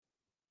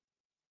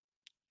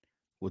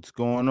What's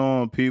going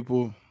on,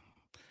 people?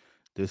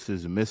 This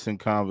is Missing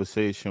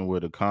Conversation,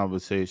 where the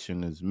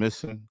conversation is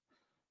missing.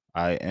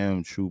 I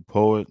am True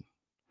Poet.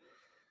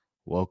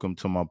 Welcome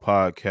to my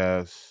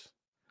podcast.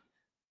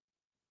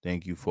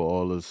 Thank you for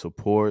all the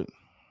support.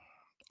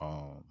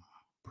 Um,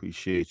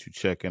 Appreciate you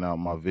checking out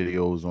my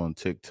videos on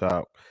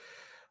TikTok.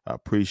 I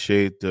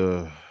appreciate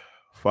the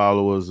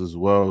followers as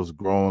well. It's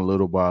growing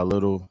little by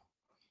little.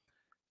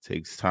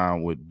 Takes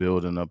time with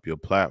building up your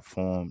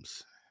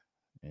platforms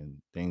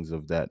and things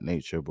of that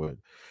nature. But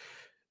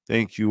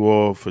thank you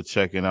all for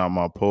checking out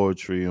my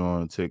poetry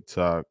on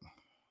TikTok.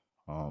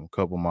 A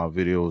couple of my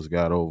videos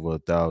got over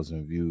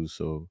 1,000 views,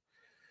 so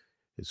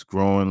it's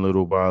growing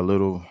little by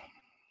little.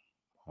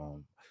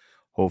 Um,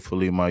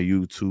 Hopefully, my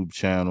YouTube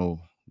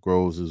channel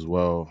grows as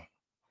well.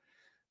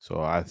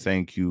 So I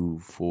thank you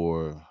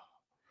for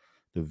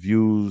the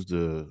views,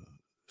 the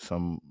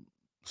some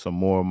some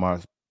more of my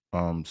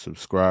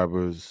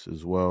subscribers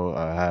as well.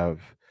 I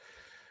have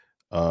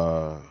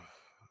uh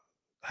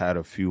had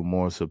a few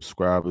more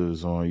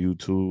subscribers on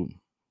YouTube.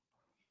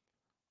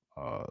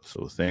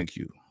 So thank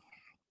you.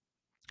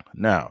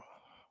 Now,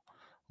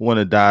 I want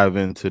to dive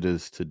into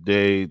this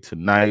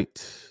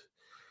tonight,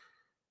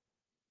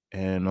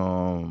 and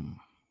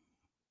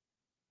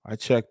I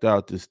checked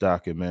out this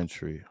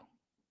documentary,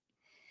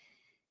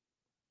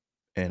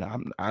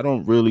 and I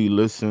don't really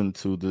listen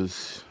to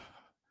this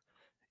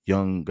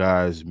young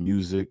guy's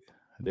music.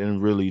 I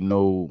didn't really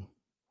know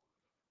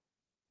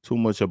too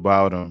much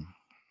about him,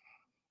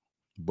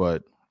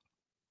 but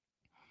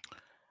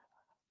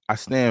I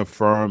stand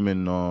firm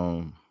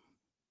in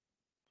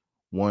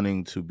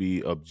wanting to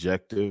be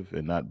objective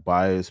and not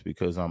biased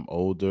because I'm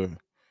older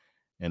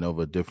and of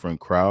a different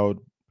crowd.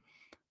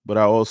 But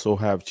I also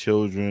have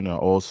children. I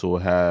also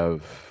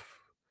have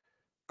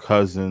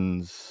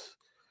cousins.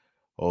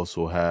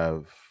 Also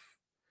have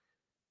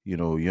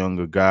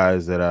younger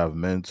guys that I've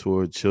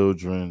mentored,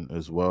 children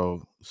as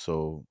well.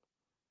 So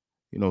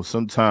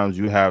sometimes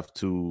you have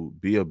to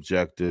be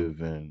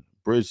objective and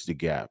bridge the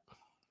gap.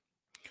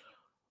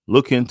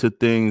 Look into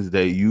things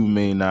that you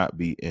may not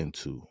be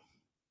into.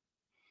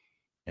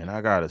 And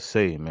I gotta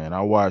say, man,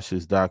 I watched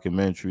this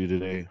documentary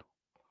today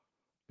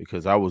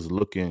because I was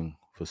looking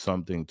for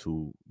something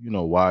to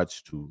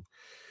watch to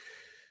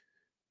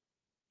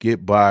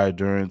get by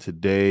during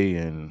today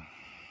and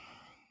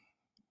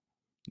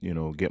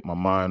get my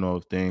mind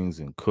off things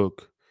and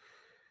cook.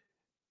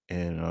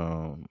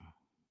 And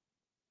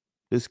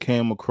this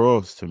came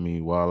across to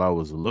me while I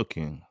was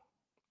looking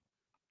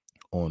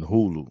on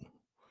Hulu.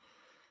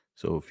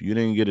 So if you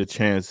didn't get a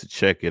chance to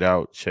check it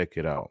out, check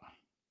it out.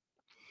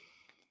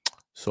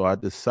 So I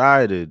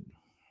decided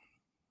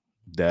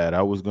that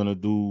I was going to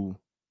do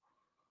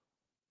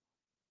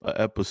an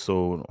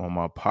episode on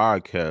my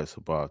podcast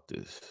about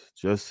this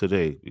just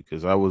today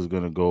because I was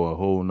going to go a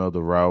whole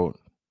nother route.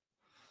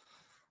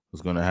 I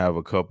was going to have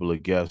a couple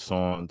of guests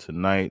on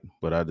tonight,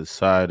 but I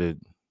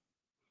decided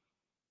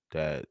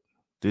that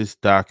this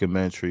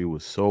documentary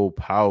was so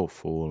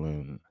powerful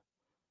and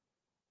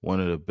one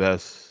of the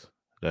best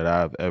that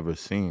I've ever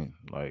seen.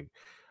 Like,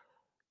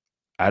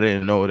 I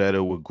didn't know that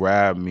it would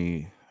grab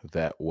me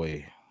that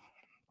way.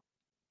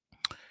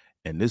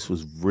 And this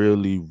was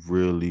really,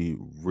 really,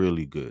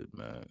 really good,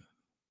 man.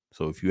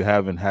 So if you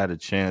haven't had a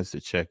chance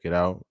to check it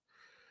out,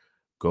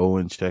 go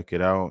and check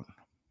it out.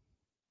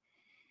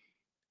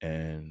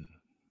 And,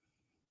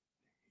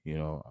 you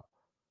know,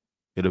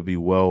 it'll be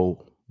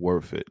well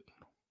worth it.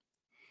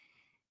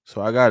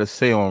 So I got to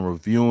say, on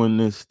reviewing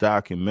this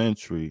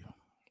documentary,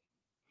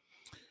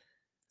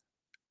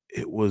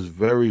 it was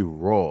very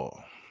raw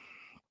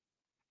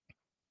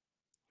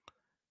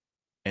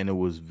and it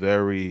was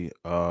very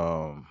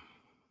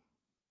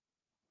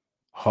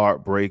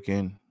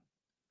heartbreaking,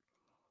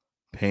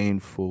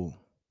 painful,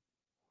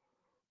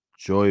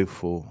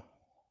 joyful.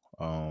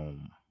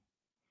 Um,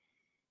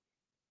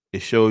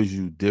 it shows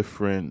you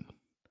different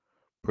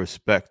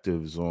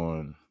perspectives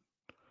on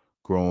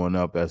growing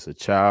up as a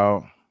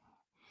child,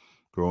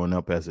 growing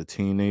up as a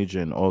teenager,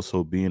 and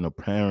also being a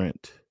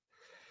parent.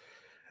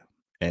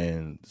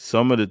 And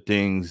some of the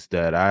things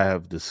that I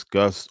have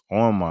discussed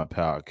on my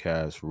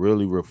podcast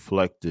really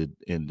reflected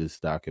in this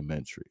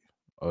documentary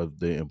of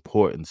the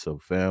importance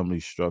of family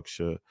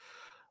structure,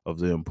 of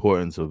the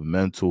importance of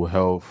mental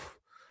health,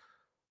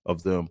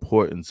 of the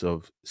importance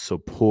of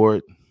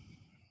support.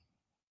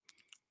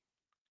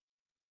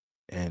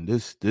 And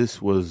this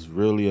was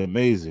really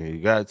amazing. You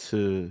got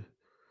to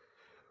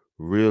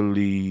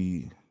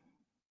really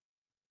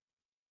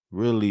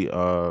really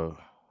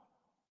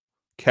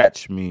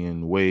catch me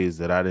in ways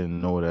that I didn't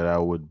know that I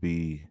would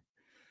be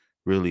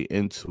really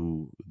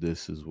into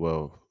this as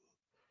well.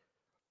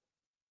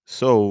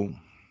 So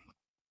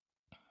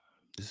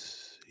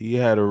he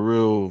had a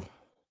real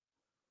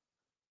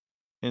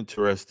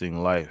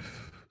interesting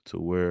life to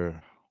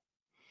where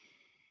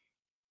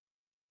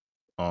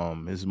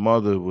his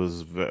mother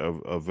was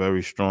a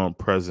very strong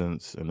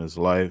presence in his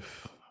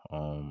life.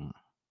 Um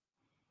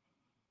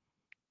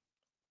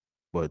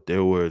but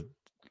there were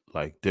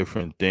like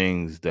different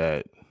things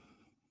that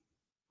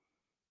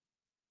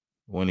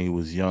when he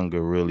was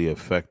younger really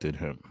affected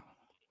him.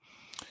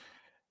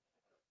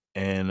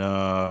 And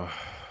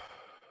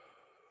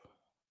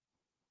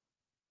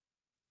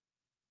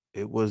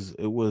it was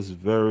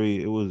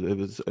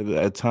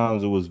at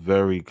times it was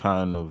very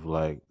kind of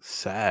like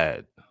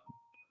sad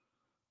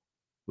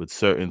with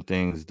certain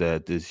things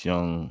that this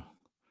young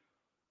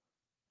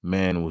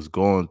man was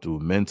going through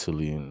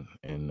mentally,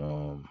 and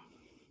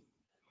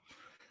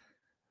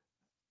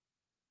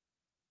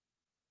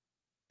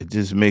it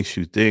just makes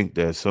you think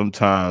that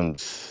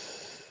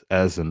sometimes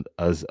as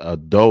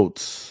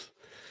adults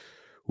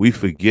we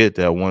forget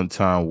that one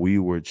time we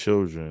were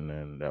children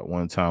and that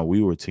one time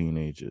we were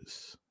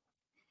teenagers.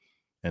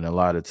 And a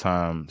lot of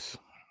times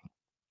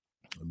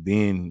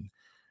being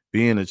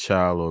being a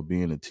child or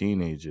being a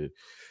teenager,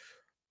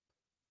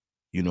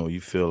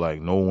 you feel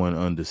like no one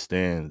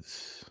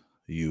understands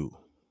you.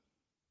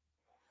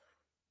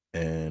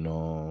 And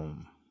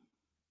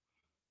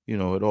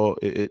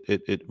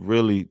it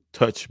really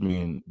touched me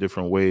in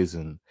different ways.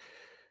 And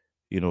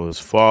his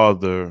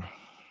father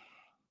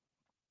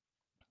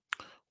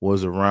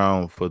was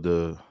around for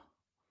the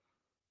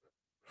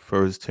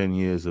first 10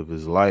 years of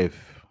his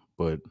life,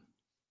 but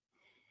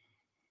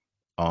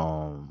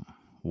um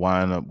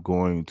wind up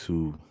going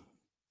to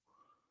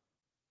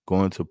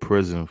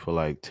prison for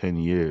like 10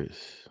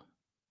 years.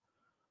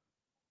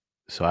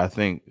 So I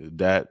think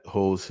that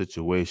whole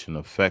situation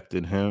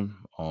affected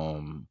him,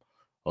 along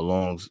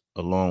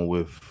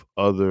with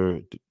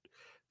other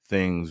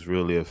things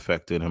really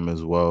affected him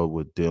as well,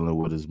 with dealing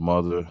with his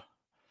mother,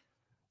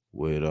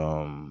 with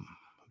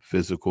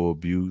physical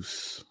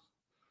abuse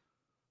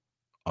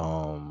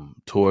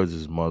towards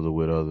his mother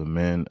with other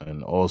men,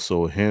 and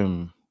also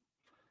him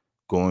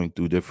going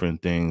through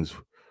different things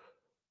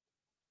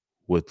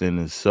within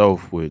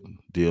himself with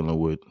dealing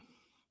with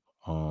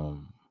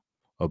um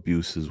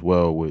abuse as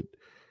well, with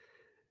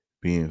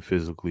being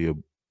physically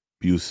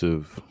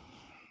abusive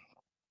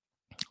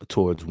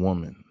towards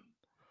women.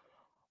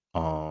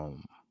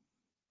 Um,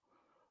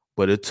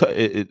 but it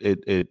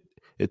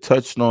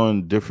touched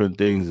on different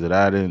things that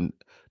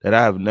I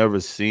have never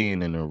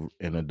seen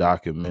in a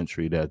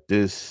documentary. That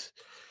this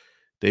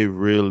They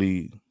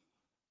really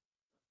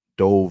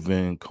dove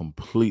in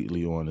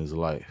completely on his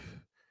life.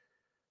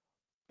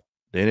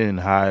 They didn't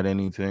hide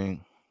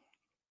anything,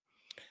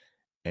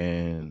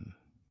 and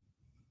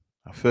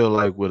I feel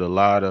like with a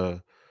lot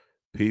of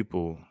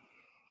people,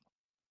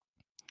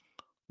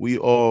 we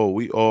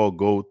all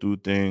go through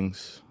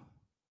things.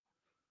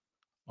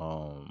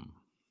 Um,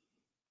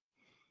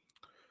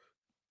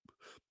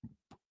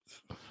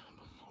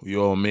 we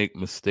all make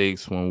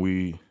mistakes when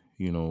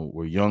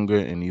we're younger,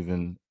 and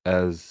even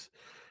as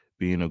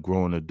being a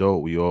grown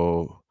adult, we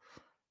all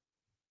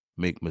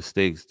make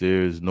mistakes.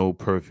 There is no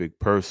perfect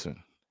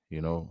person,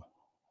 you know.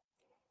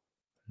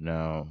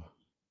 Now,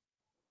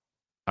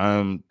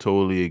 I'm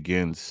totally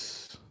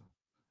against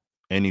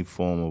any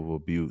form of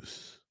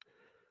abuse,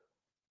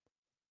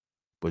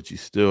 but you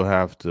still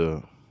have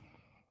to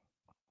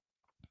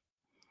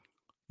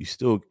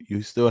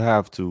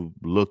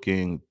look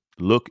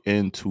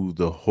into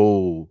the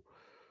whole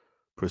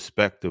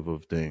perspective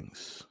of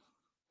things.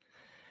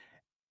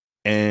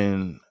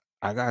 And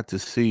I got to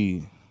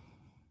see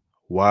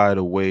why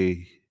the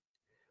way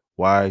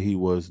why he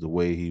was the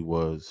way he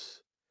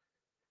was,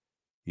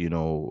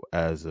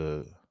 as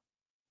a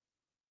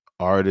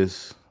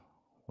artist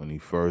when he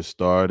first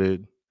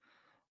started,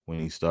 when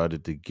he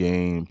started to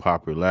gain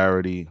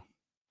popularity.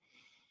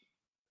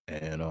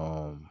 And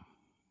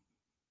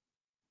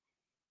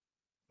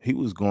he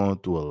was going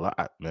through a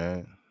lot,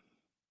 man.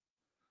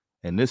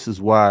 And this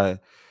is why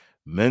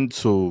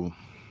mental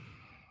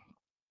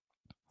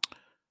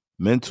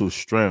mental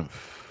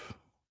strength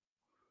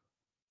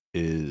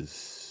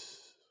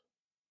is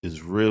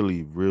is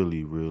really,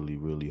 really, really,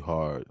 really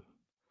hard.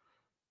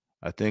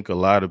 I think a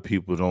lot of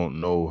people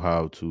don't know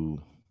how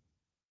to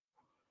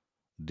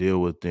deal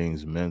with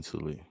things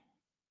mentally.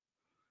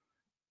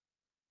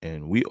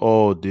 And we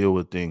all deal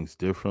with things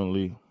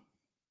differently,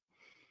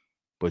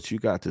 but you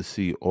got to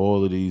see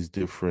all of these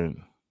different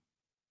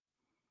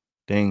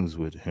things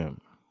with him.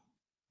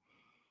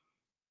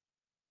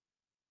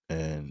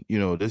 And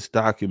this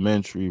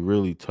documentary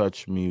really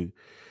touched me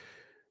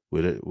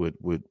with it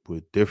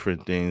with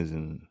different things.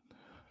 And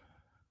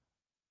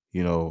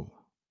you know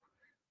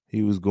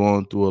he was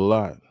going through a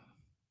lot.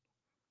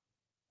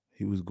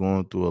 He was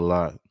going through a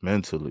lot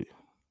mentally.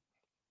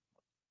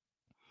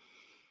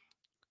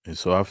 And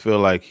so I feel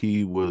like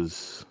he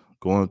was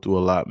going through a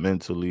lot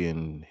mentally,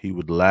 and he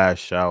would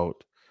lash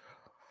out.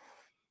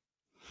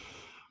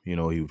 He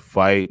would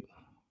fight.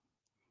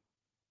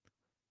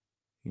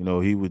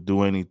 He would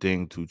do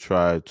anything to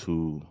try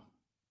to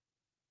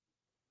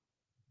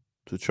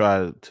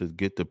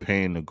get the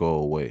pain to go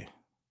away.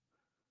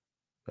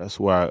 That's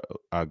what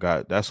I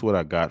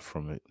got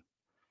from it.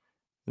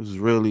 It's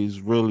really,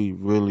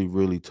 really,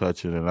 really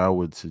touching, and I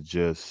would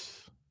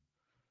suggest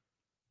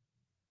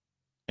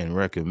and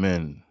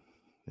recommend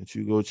that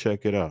you go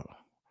check it out,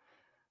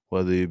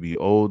 whether it be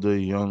older,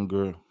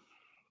 younger,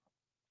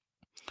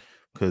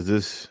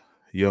 because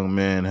young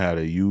man had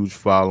a huge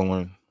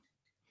following,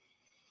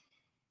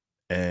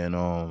 and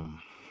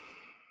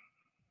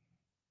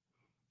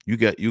you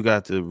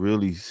got to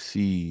really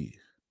see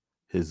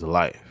his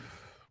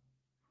life.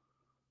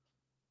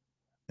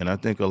 And I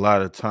think a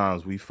lot of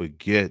times we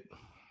forget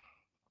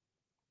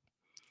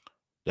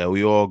that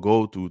we all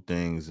go through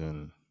things,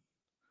 and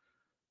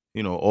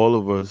all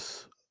of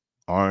us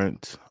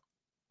aren't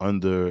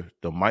under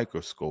the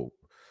microscope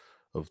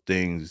of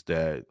things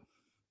that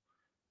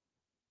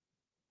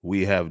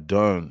we have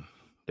done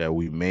that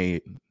we may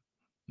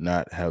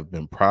not have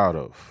been proud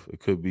of.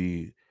 It could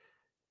be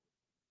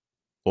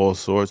all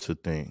sorts of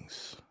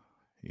things,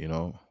 you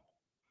know.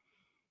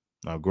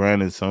 Now,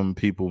 granted, some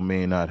people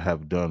may not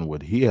have done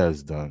what he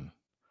has done,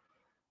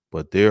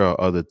 but there are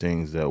other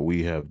things that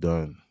we have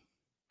done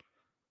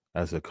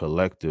as a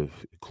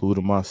collective,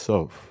 including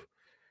myself,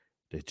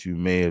 that you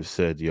may have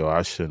said, yo,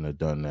 I shouldn't have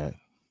done that.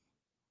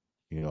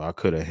 I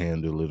could have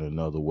handled it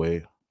another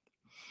way.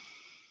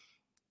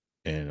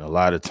 And a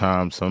lot of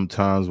times,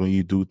 sometimes when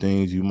you do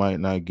things, you might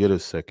not get a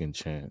second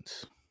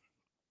chance.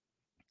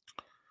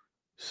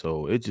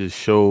 So it just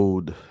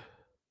showed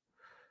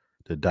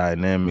the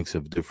dynamics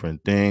of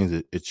different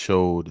things. It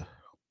showed,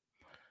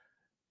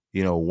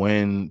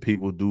 when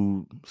people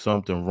do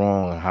something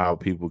wrong, how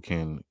people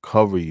can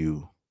cover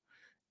you,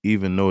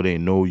 even though they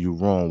know you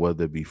wrong,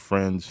 whether it be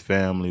friends,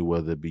 family,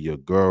 whether it be your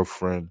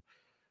girlfriend,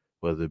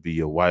 whether it be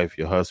your wife,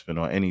 your husband,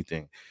 or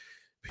anything.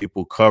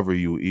 People cover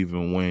you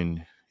even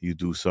when you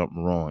do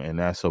something wrong. And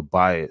that's a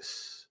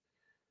bias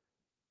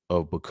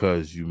of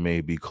because you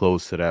may be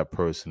close to that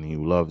person and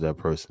you love that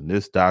person.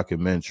 This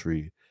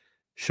documentary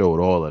showed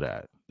all of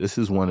that. This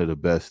is one of the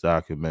best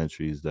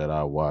documentaries that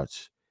I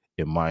watched,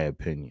 in my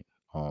opinion.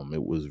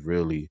 It was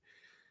really,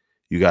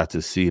 you got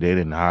to see they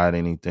didn't hide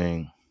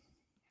anything.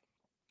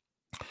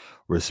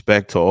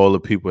 Respect to all the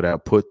people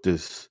that put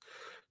this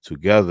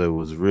together. It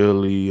was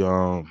really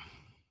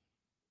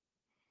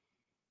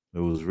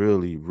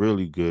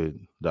really good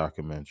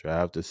documentary. I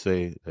have to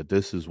say that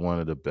this is one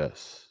of the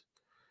best.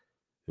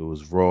 It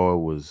was raw. It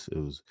was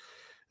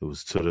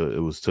to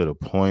the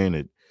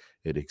point.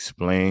 It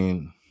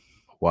explained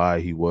why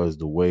he was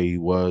the way he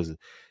was.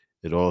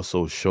 It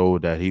also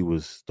showed that he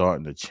was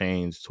starting to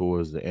change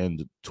towards the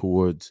end,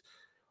 towards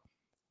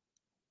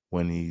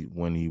when he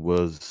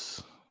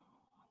was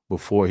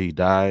before he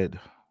died.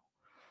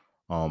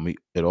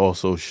 It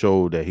also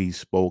showed that he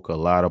spoke a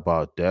lot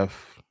about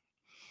death.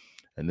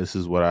 And this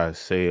is what I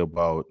say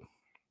about,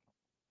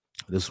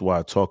 this is why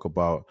I talk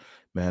about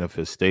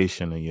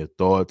manifestation, and your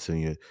thoughts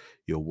and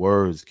your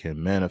words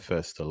can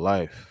manifest to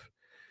life.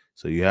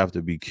 So you have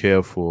to be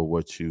careful of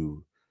what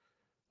you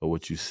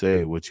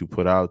say, what you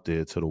put out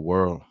there to the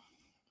world.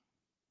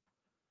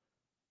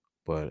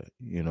 But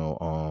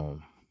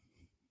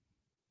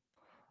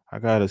I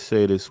gotta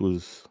say this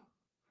was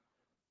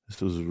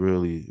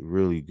really,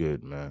 really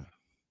good, man.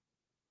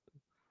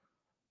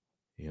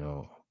 You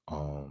know,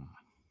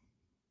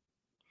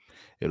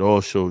 it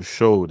also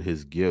showed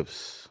his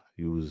gifts.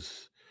 He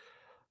was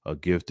a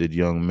gifted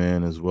young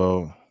man as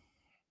well.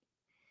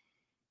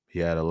 He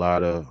had a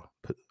lot of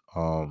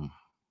um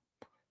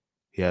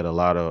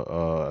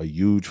a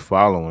huge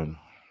following.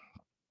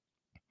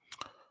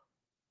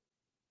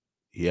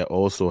 He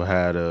also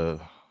had a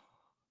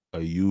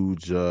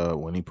huge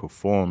when he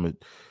performed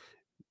it,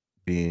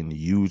 being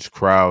huge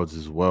crowds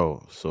as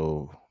well.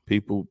 So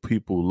people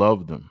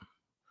loved him.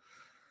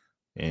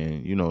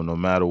 And no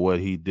matter what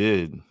he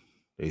did,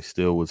 they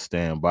still would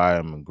stand by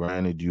him. And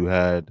granted, you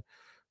had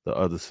the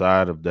other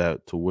side of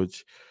that, to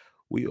which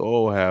we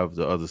all have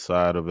the other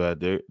side of that.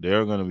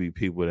 There are going to be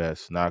people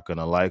that's not going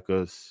to like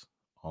us.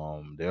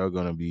 There are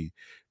going to be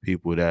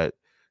people that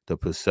the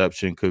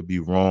perception could be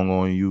wrong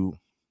on you,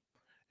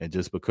 and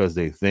just because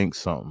they think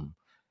something,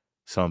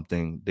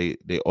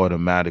 they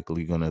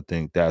automatically going to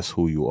think that's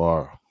who you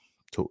are.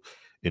 To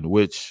in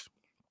which,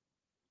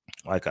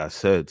 like I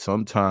said,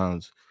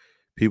 sometimes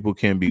people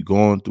can be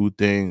going through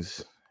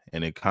things,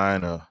 and it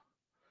kind of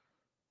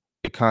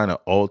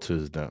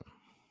alters them.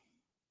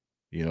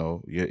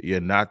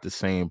 You're not the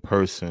same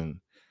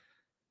person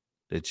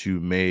that you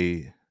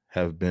may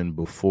have been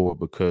before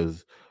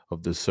because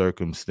of the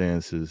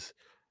circumstances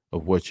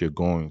of what you're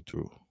going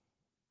through.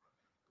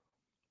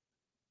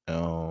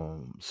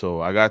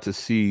 So I got to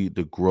see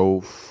the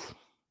growth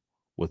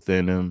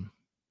within him.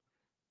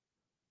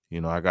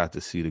 I got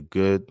to see the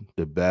good,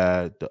 the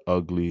bad, the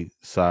ugly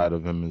side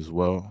of him as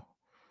well.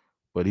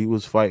 But he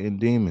was fighting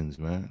demons,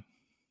 man.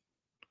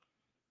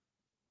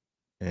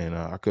 And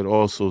I could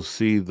also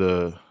see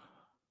the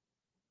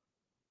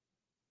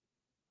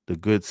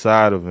good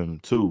side of him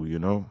too.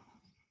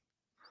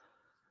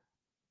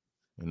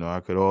 I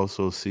could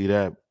also see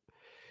that.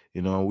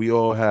 We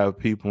all have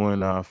people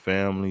in our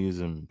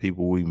families and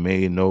people we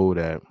may know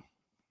that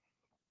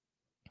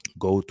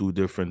go through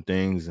different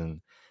things,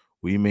 and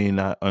we may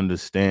not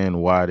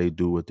understand why they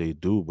do what they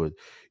do. But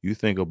you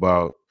think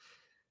about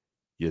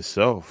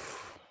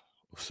yourself,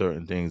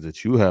 certain things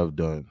that you have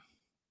done,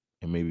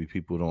 and maybe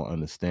people don't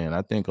understand.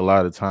 I think a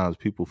lot of times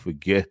people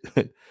forget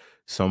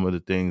some of the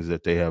things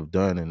that they have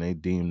done, and they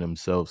deem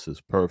themselves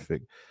as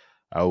perfect.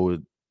 I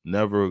would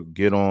never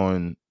get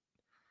on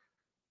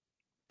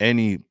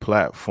any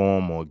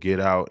platform or get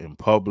out in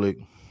public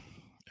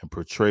and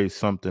portray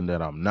something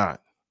that I'm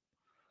not.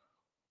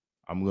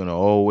 I'm going to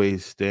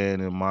always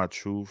stand in my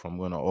truth. I'm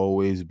going to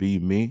always be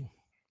me.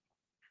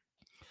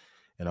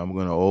 And I'm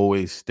going to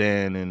always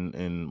stand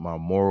in my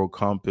moral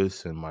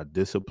compass and my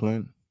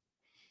discipline.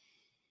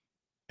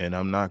 And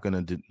I'm not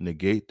going to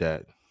negate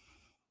that.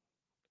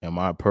 Am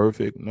I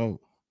perfect?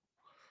 No.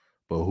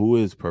 But who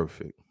is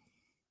perfect?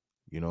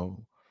 You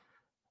know,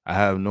 I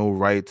have no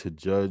right to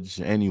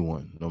judge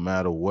anyone, no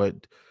matter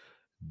what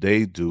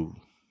they do.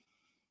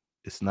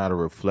 It's not a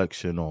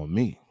reflection on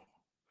me.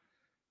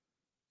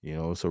 You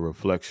know, it's a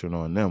reflection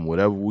on them.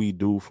 Whatever we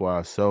do for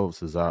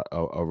ourselves is a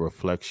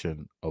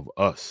reflection of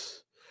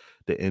us,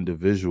 the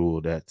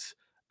individual that's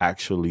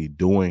actually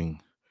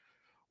doing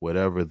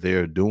whatever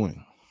they're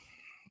doing.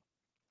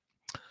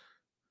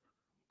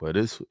 But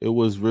it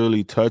was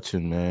really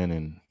touching, man,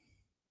 and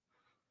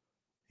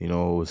it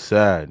was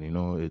sad.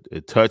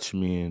 It touched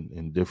me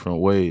in different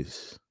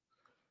ways.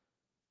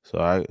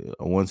 So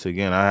once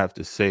again I have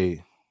to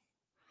say,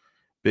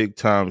 big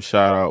time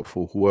shout out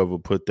for whoever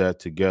put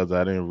that together.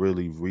 I didn't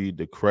really read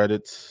the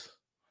credits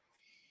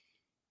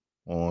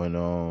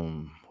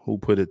on who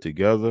put it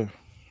together,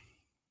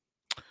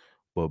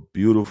 but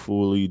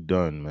beautifully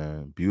done,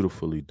 man.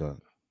 Beautifully done.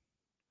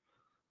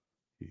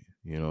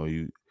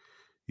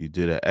 You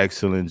did an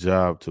excellent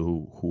job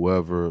to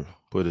whoever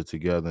put it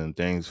together, and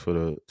thanks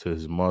to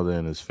his mother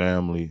and his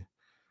family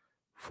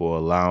for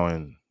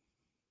allowing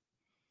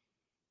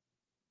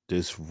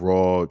this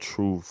raw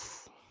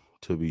truth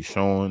to be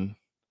shown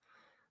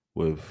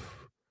with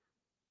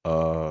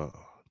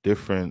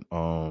different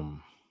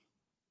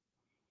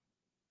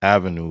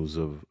avenues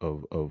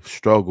of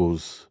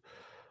struggles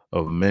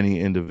of many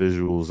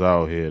individuals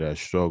out here that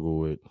struggle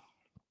with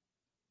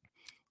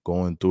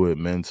going through it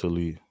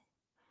mentally,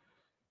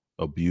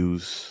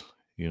 abuse,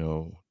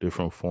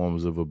 different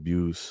forms of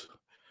abuse,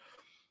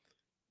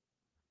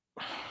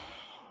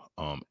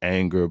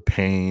 anger,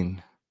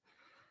 pain.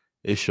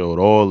 It showed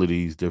all of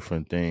these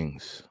different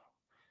things.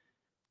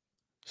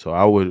 So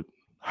I would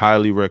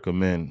highly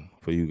recommend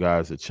for you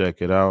guys to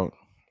check it out.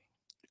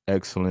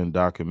 Excellent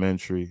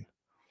documentary.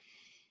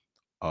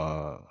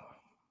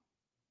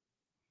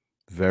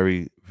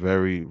 Very,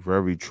 very,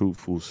 very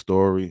truthful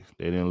story.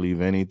 They didn't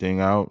leave anything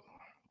out.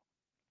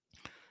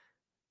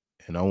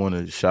 And I want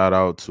to shout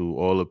out to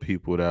all the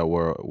people that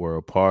were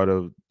a part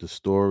of the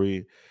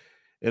story.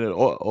 And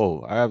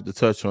I have to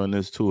touch on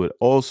this too. It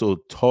also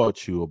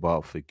taught you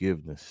about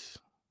forgiveness.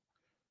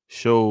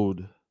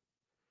 Showed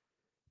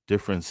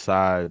different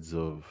sides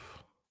of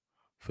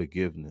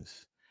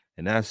forgiveness.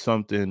 And that's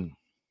something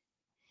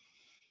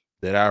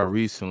that I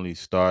recently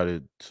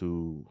started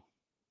to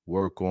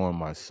work on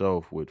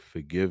myself, with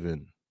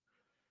forgiving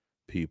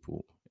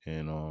people.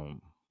 And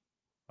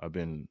I've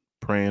been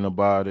praying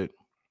about it,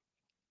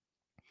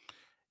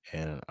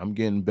 and I'm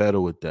getting better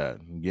with that.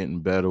 I'm getting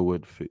better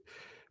with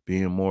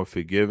being more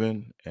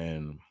forgiving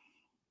and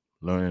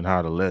learning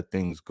how to let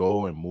things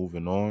go and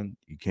moving on.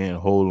 You can't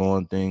hold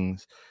on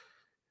things.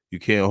 You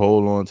can't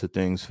hold on to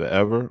things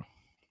forever.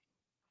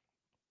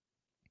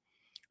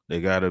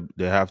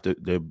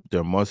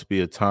 There must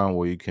be a time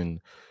where you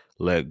can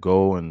let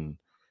go and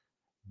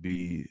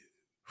be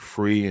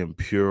free and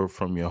pure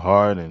from your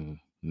heart, and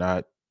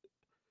not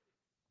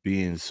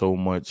be in so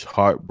much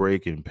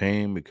heartbreak and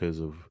pain because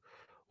of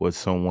what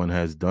someone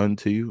has done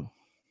to you.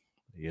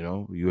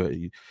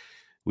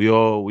 We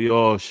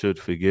all should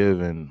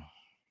forgive and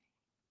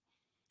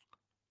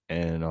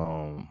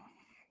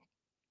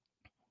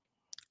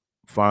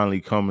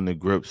finally coming to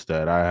grips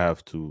that I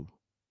have to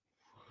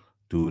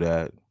do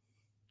that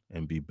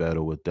and be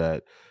better with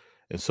that.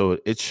 And so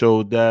it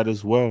showed that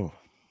as well.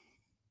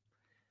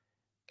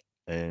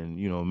 And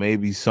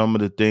maybe some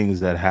of the things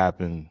that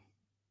happen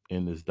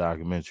in this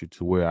documentary,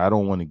 to where I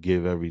don't want to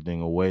give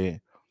everything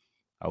away.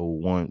 I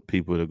would want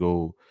people to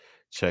go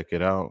check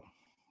it out.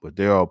 But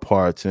there are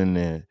parts in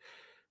there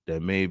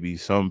that maybe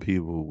some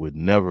people would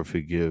never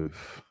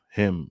forgive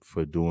him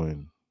for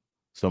doing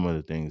some of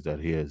the things that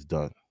he has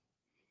done.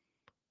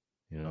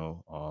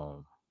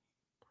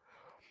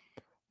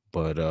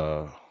 But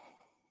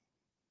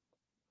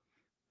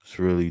it's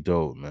really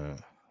dope, man.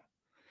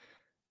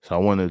 So I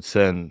want to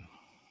send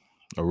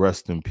a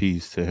rest in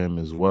peace to him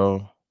as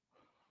well.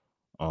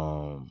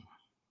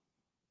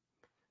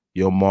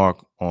 Your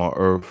mark on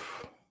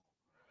earth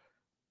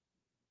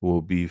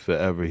will be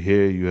forever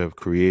here. You have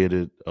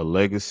created a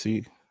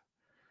legacy.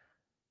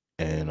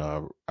 And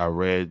I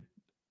read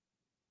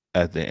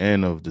at the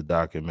end of the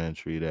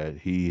documentary that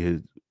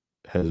he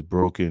has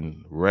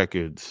broken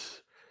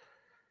records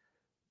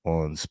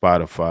on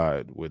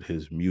Spotify with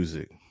his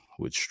music,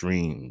 with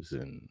streams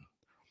and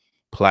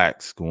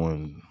plaques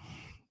going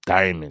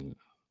diamond,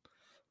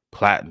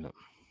 platinum.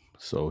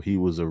 So he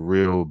was a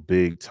real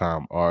big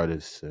time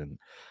artist. And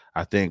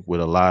I think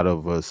with a lot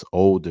of us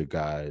older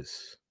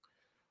guys,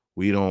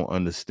 we don't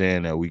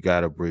understand that we got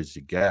to bridge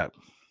the gap.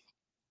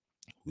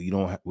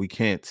 we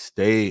can't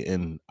stay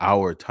in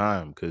our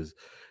time because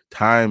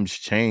times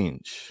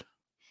change,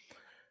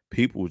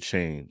 people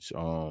change,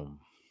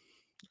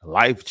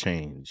 life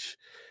change,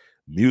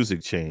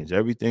 music change,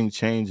 everything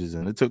changes.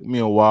 And it took me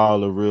a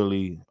while to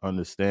really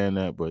understand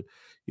that. But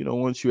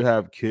once you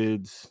have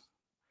kids,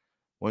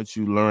 once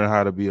you learn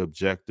how to be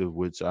objective,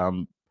 which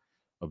I'm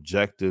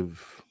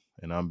objective,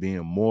 and I'm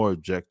being more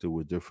objective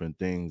with different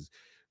things,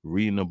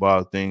 reading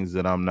about things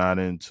that I'm not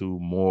into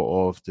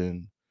more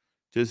often,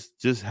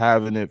 just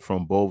having it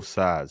from both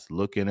sides,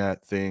 looking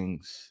at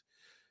things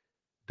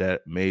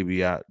that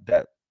maybe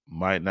that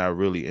might not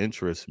really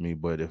interest me,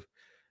 but if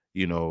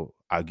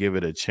I give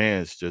it a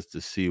chance just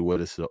to see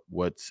what's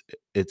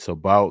it's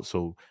about.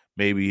 So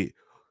maybe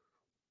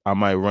I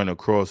might run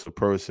across a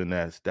person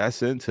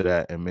that's into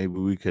that, and maybe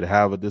we could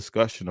have a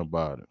discussion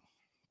about it.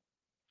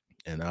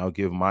 And I'll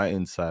give my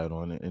insight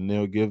on it, and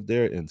they'll give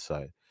their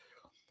insight.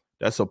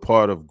 That's a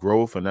part of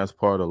growth, and that's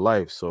part of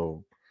life.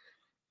 So,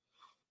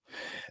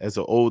 as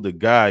an older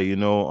guy,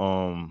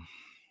 I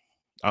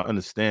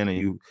understand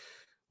that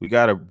we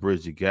gotta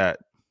bridge the gap.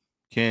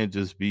 Can't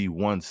just be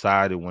one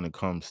sided when it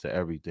comes to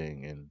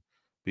everything, and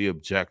be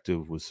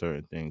objective with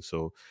certain things.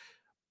 So,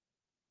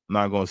 I'm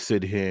not gonna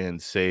sit here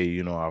and say,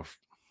 I've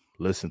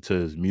listened to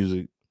his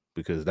music,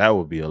 because that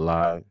would be a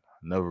lie. I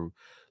never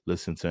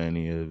listened to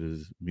any of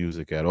his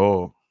music at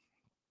all.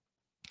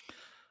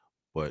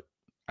 But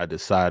I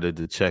decided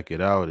to check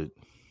it out. It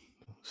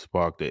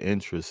sparked the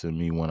interest in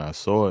me when I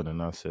saw it,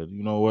 and I said,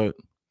 you know what?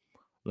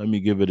 Let me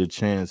give it a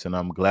chance, and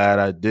I'm glad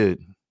I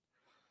did.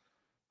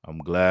 I'm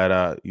glad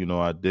I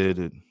did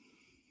it.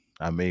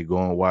 I may go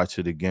and watch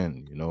it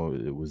again.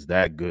 It was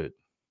that good.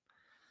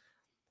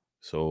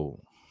 So,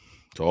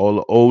 to all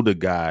the older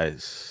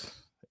guys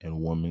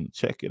and women,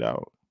 check it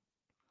out.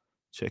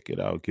 Check it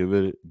out. Give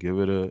it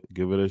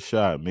a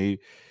shot. Maybe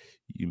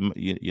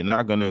you're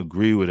not gonna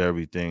agree with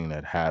everything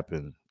that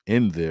happened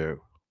in there,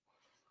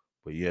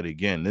 but yet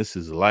again, this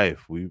is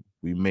life. We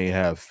may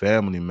have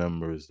family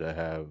members that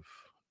have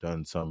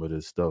done some of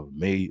this stuff.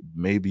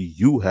 Maybe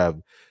you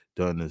have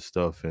done this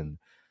stuff and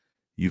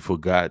you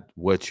forgot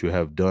what you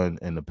have done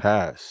in the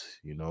past.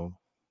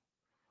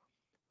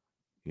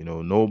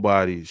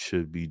 Nobody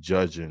should be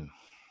judging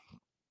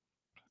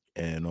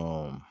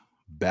and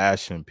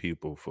bashing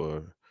people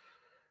for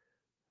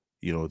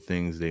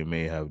things they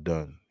may have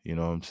done. You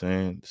know what I'm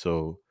saying?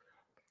 So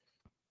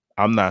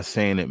I'm not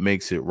saying it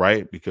makes it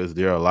right, because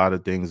there are a lot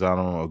of things I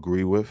don't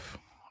agree with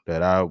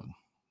that I'm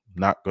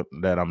not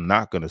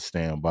gonna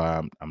stand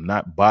by. I'm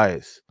not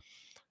biased.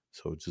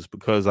 So just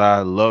because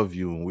I love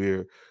you and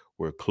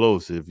we're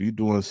close, if you're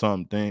doing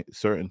certain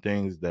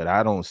things that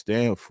I don't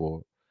stand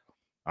for,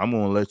 I'm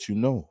gonna let you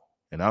know,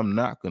 and I'm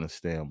not gonna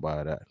stand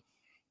by that.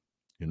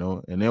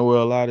 And there were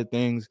a lot of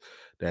things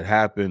that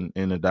happened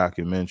in the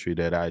documentary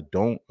that I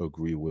don't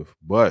agree with,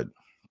 but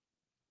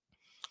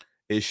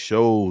it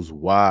shows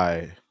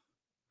why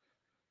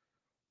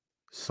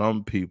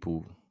some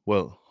people,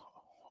 well,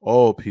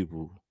 all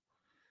people,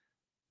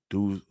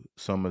 do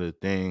some of the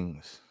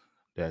things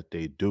that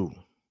they do.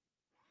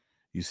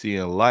 You see,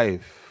 in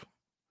life,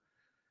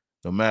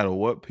 no matter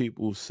what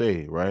people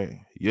say, right?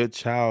 Your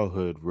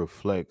childhood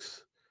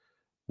reflects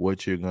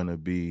what you're going to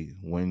be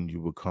when you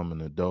become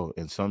an adult.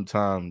 And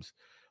sometimes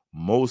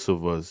most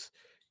of us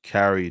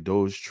carry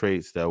those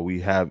traits that we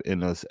have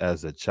in us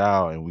as a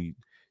child, and we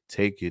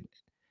take it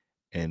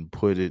and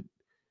put it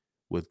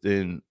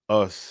within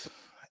us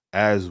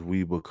as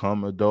we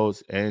become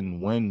adults and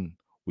when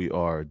we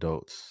are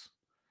adults.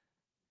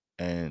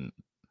 And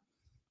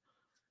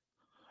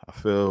I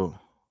feel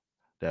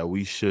that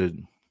we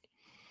should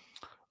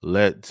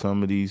let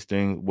some of these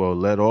things, well,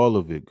 let all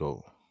of it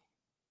go,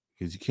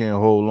 because you can't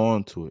hold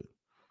on to it.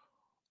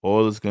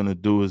 All it's going to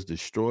do is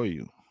destroy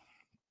you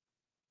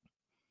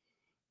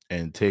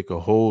and take a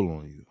hold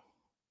on you.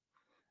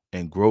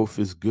 And growth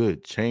is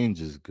good.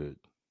 Change is good.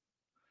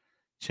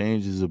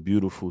 Change is a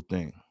beautiful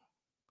thing,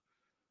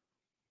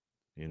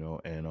 and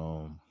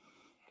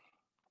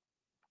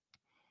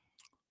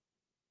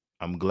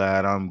I'm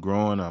glad I'm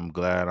growing. I'm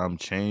glad I'm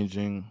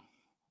changing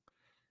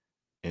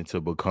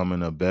into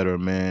becoming a better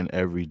man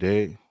every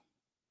day.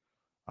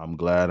 I'm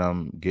glad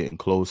I'm getting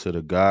closer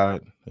to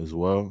God as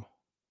well.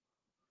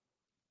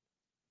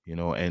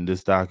 And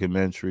this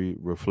documentary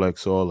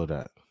reflects all of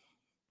that.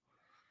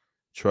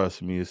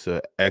 Trust me, it's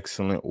an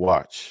excellent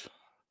watch.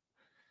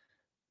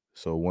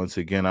 So once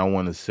again, I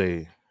want to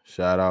say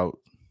shout out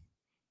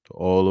to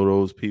all of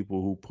those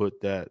people who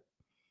put that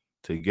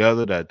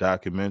together, that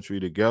documentary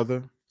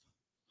together.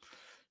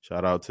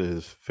 Shout out to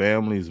his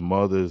family, his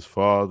mother, his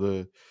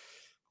father,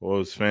 or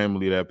his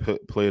family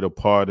that played a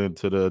part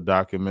into the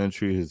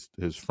documentary,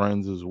 his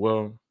friends as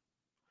well.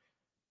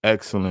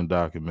 Excellent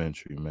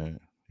documentary, man.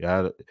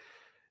 Y'all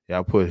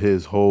put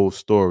his whole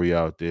story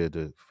out there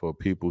for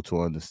people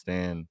to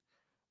understand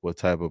what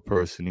type of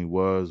person he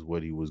was,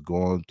 what he was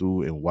going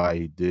through, and why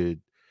he did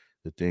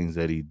the things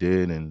that he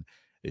did. And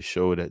it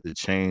showed that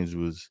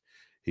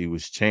he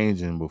was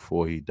changing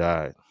before he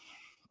died.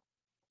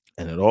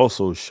 And it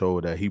also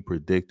showed that he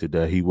predicted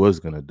that he was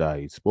going to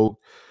die. He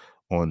spoke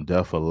on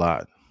death a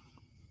lot.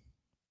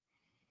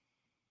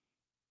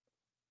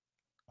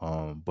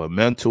 But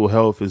mental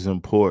health is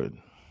important.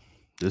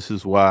 This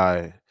is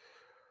why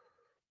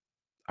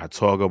I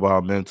talk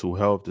about mental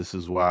health. This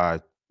is why I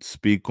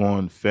speak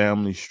on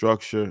family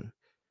structure,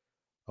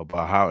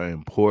 about how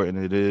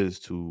important it is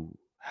to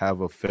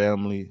have a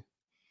family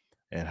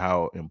and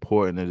how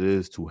important it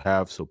is to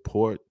have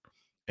support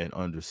and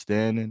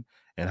understanding,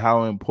 and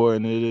how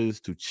important it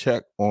is to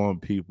check on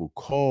people,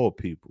 call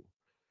people.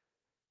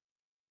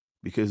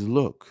 Because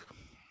look,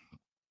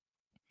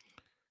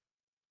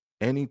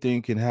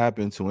 anything can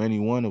happen to any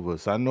one of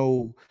us. I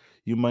know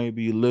you might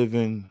be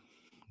living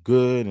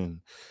good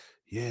and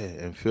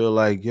and feel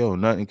like, yo,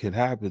 nothing can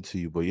happen to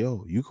you, but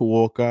yo, you could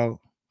walk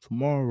out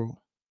tomorrow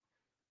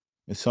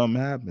and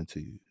something happen to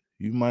you.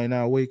 You might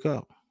not wake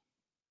up.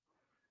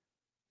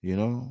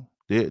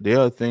 There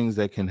are things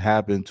that can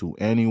happen to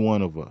any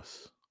one of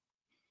us.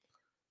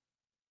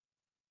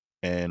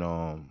 And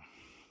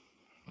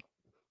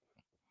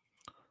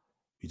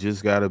you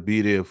just got to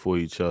be there for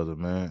each other,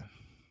 man.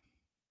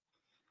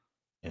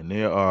 And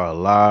there are a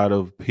lot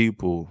of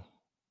people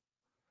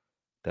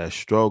that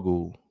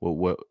struggle with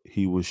what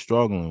he was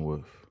struggling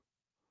with.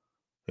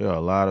 There are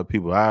a lot of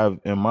people I've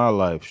in my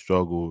life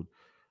struggled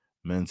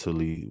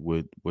mentally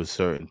with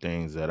certain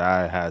things that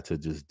I had to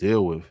just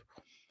deal with.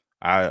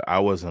 I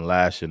wasn't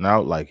lashing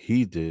out like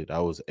he did. I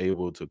was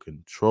able to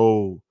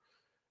control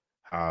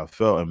how I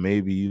felt, and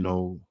maybe,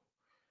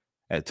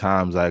 at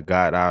times I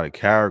got out of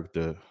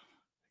character,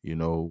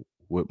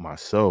 with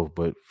myself,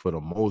 but for the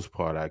most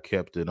part I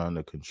kept it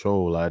under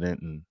control. I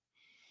didn't,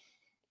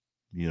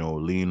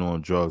 lean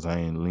on drugs. I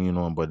ain't lean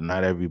on, but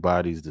not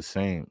everybody's the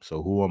same.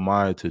 So who am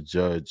I to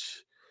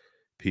judge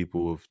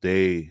people if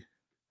they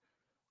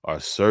are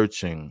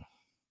searching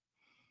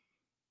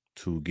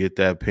to get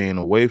that pain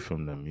away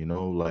from them?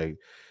 Like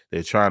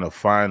they're trying to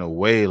find a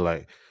way,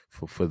 like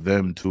for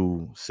them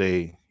to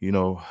say,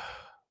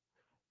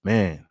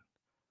 man,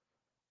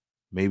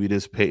 maybe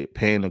this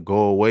pain will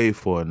go away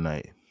for a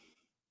night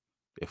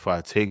if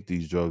I take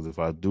these drugs, if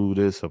I do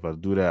this, if I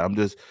do that. I'm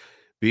just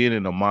being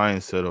in the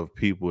mindset of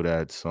people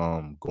that's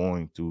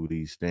going through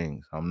these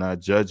things. I'm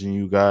not judging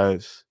you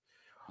guys.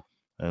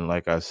 And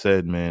like I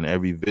said, man,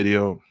 every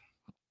video,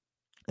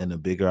 and the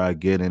bigger I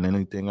get in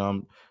anything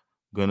I'm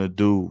gonna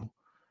do,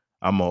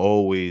 I'ma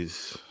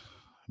always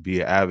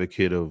be an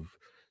advocate of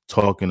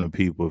talking to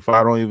people. If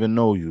I don't even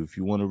know you, if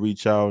you want to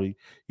reach out,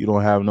 you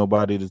don't have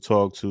nobody to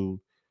talk to,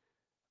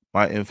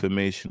 my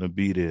information will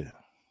be there.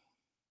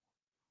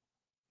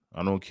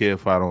 I don't care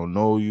if I don't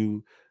know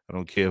you. I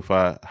don't care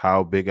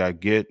how big I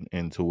get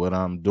into what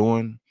I'm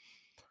doing.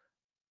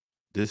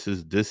 This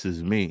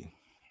is me.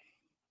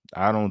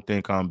 I don't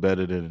think I'm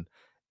better than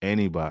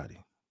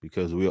anybody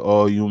because we're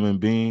all human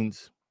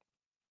beings.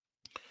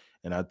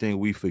 And I think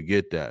we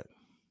forget that.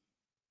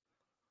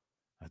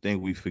 I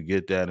think we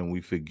forget that, and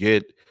we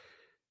forget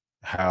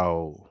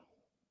how,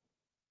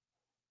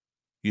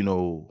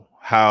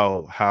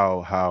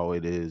 how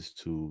it is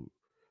to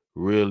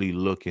really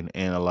look and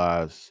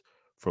analyze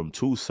from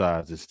two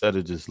sides instead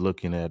of just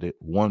looking at it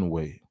one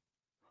way.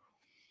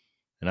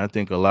 And I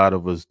think a lot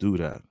of us do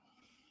that.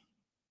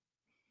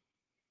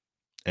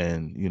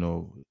 And,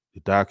 the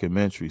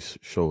documentary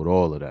showed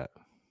all of that.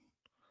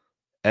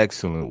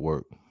 Excellent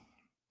work.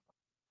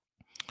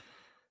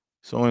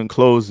 So in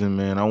closing,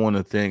 man, I want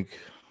to thank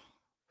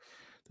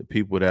the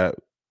people that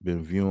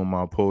been viewing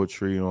my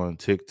poetry on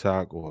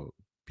TikTok or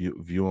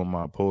viewing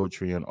my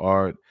poetry and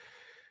art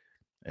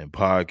and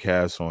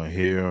podcasts on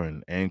here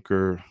and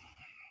Anchor.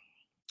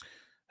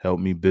 Help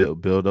me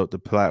build up the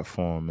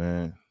platform,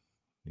 man.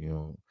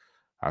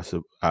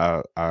 I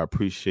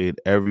appreciate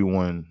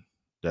everyone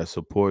that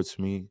supports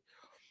me,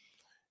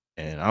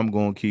 and I'm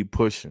gonna keep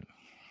pushing,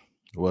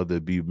 whether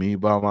it be me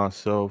by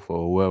myself or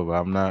whoever.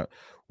 I'm not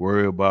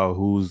worried about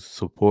who's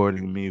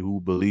supporting me,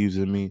 who believes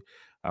in me.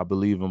 I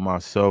believe in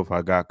myself.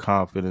 I got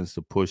confidence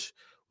to push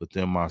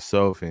within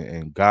myself,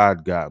 and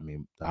God got me.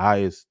 The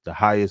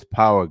highest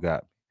power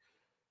got me.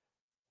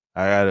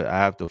 I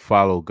have to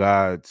follow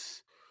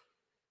God's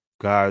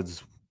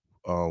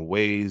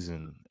ways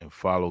and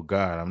follow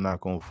God. I'm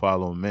not gonna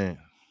follow men,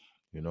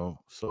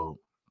 So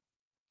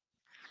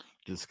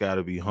just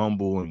gotta be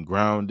humble and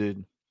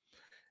grounded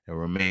and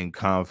remain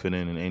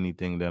confident in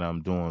anything that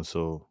I'm doing.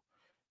 So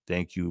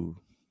thank you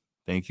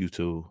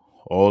to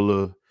all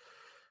the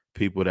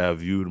people that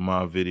viewed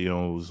my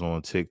videos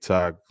on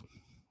TikTok.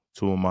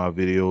 Two of my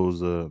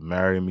videos,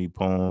 Marry Me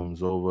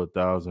Poems, over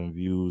 1,000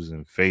 views,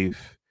 and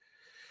Faith,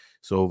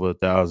 it's over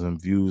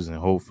 1,000 views, and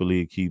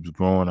hopefully it keeps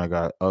growing. I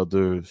got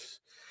others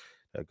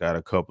that got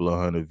a couple of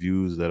hundred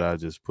views that I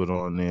just put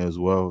on there as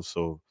well.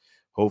 So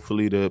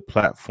hopefully the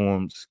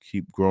platforms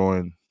keep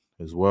growing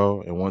as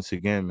well. And once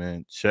again,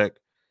 man, check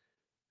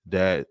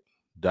that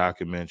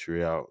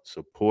documentary out.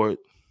 Support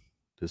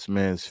this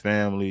man's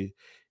family.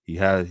 He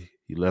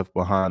left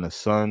behind a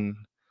son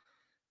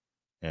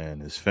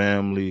and his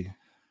family.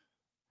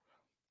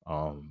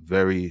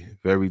 Very,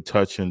 very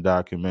touching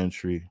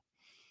documentary.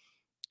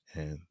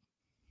 And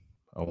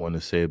I want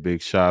to say a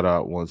big shout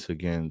out once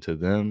again to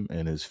them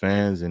and his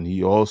fans. And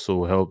he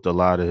also helped a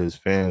lot of his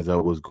fans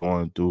that was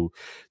going through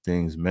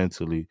things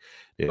mentally.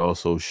 They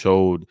also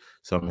showed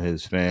some of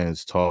his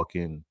fans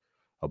talking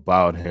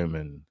about him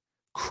and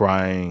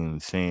crying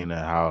and saying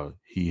that how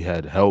he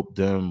had helped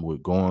them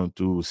with going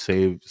through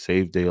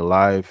save their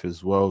life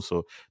as well.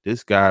 So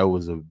this guy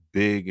was a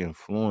big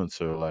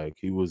influencer. Like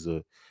he was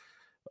a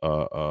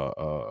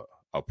a,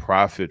 a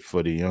prophet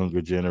for the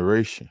younger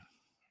generation.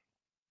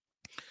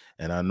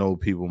 And I know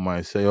people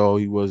might say, "Oh,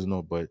 he wasn't,"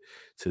 no, but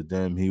to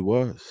them, he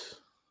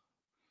was.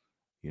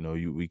 You know,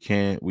 we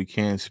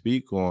can't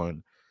speak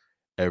on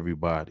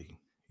everybody.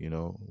 You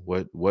know,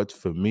 what's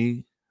for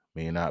me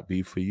may not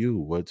be for you.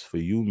 What's for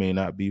you may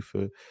not be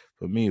for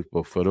me.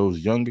 But for those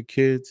younger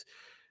kids,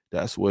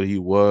 that's what he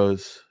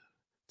was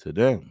to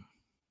them.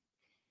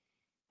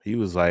 He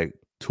was like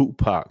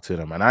Tupac to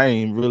them, and I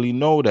ain't really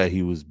know that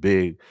he was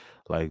big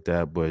like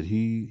that. But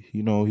he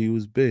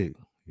was big.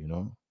 You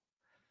know,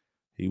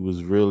 he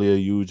was really a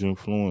huge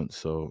influence.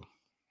 So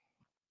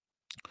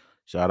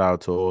shout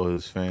out to all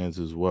his fans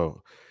as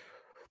well.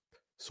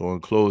 So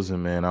in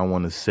closing, man, I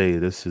want to say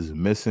this is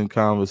missing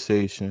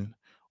conversation.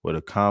 Where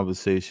the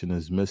conversation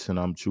is missing,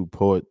 I'm True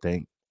Poet.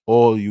 Thank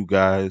all you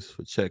guys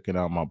for checking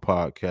out my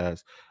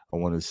podcast. I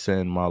want to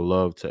send my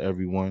love to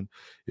everyone.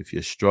 If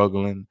you're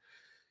struggling,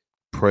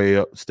 pray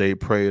up, stay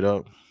prayed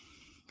up.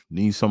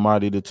 Need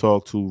somebody to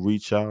talk to,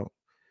 reach out,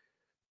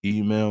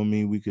 email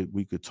me. We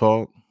could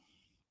talk.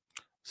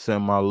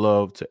 Send my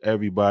love to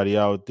everybody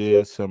out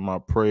there. Send my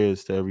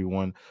prayers to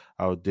everyone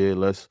out there.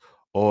 Let's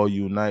all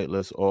unite.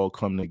 Let's all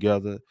come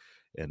together.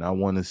 And I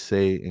want to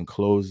say in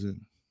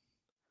closing,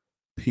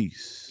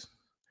 peace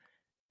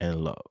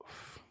and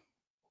love.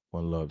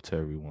 One love to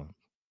everyone.